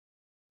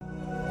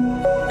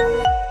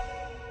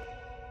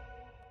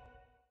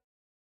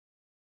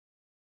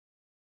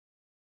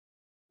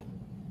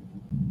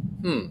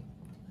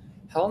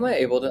How am I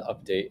able to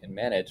update and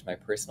manage my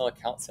personal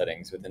account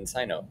settings within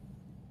SciNote?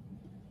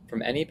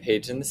 From any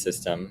page in the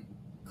system,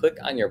 click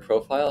on your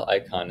profile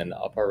icon in the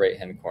upper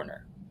right-hand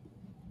corner.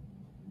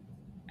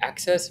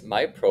 Access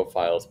My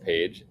Profiles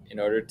page in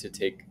order to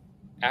take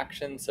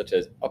actions such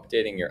as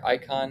updating your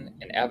icon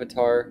and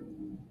avatar,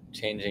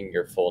 changing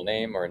your full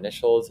name or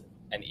initials,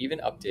 and even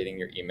updating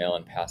your email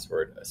and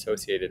password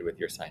associated with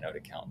your SciNote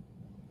account.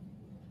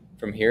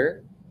 From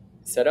here,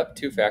 set up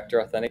two-factor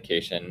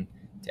authentication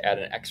to add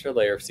an extra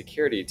layer of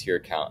security to your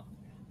account,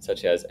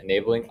 such as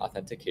enabling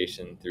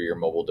authentication through your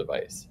mobile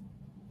device.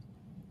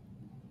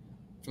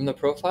 From the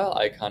profile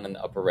icon in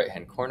the upper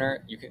right-hand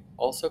corner, you can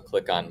also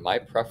click on My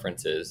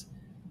Preferences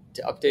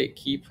to update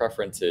key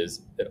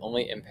preferences that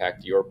only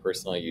impact your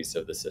personal use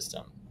of the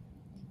system.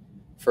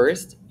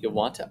 First, you'll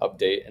want to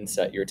update and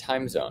set your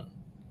time zone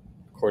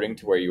according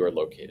to where you are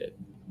located.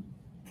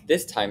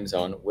 This time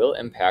zone will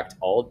impact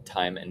all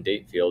time and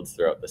date fields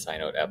throughout the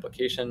SciNote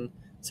application,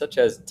 such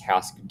as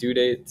task due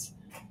dates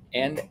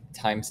and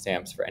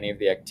timestamps for any of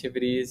the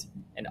activities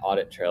and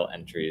audit trail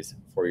entries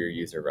for your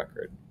user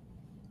record.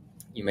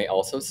 You may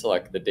also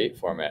select the date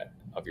format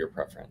of your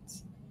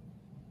preference.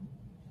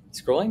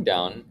 Scrolling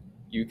down,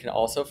 you can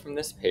also from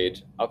this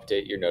page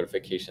update your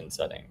notification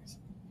settings.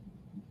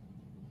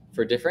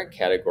 For different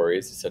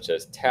categories such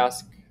as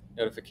task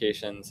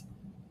notifications,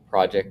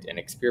 project and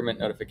experiment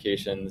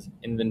notifications,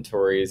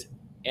 inventories,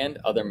 and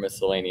other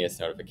miscellaneous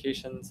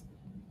notifications,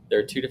 there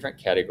are two different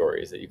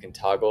categories that you can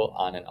toggle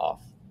on and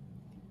off.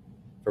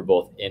 For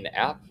both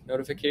in-app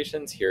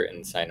notifications here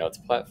in SciNote's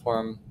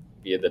platform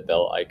via the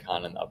bell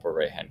icon in the upper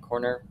right-hand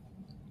corner,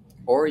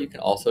 or you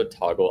can also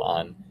toggle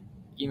on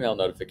email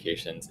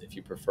notifications if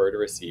you prefer to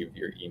receive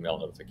your email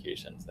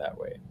notifications that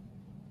way.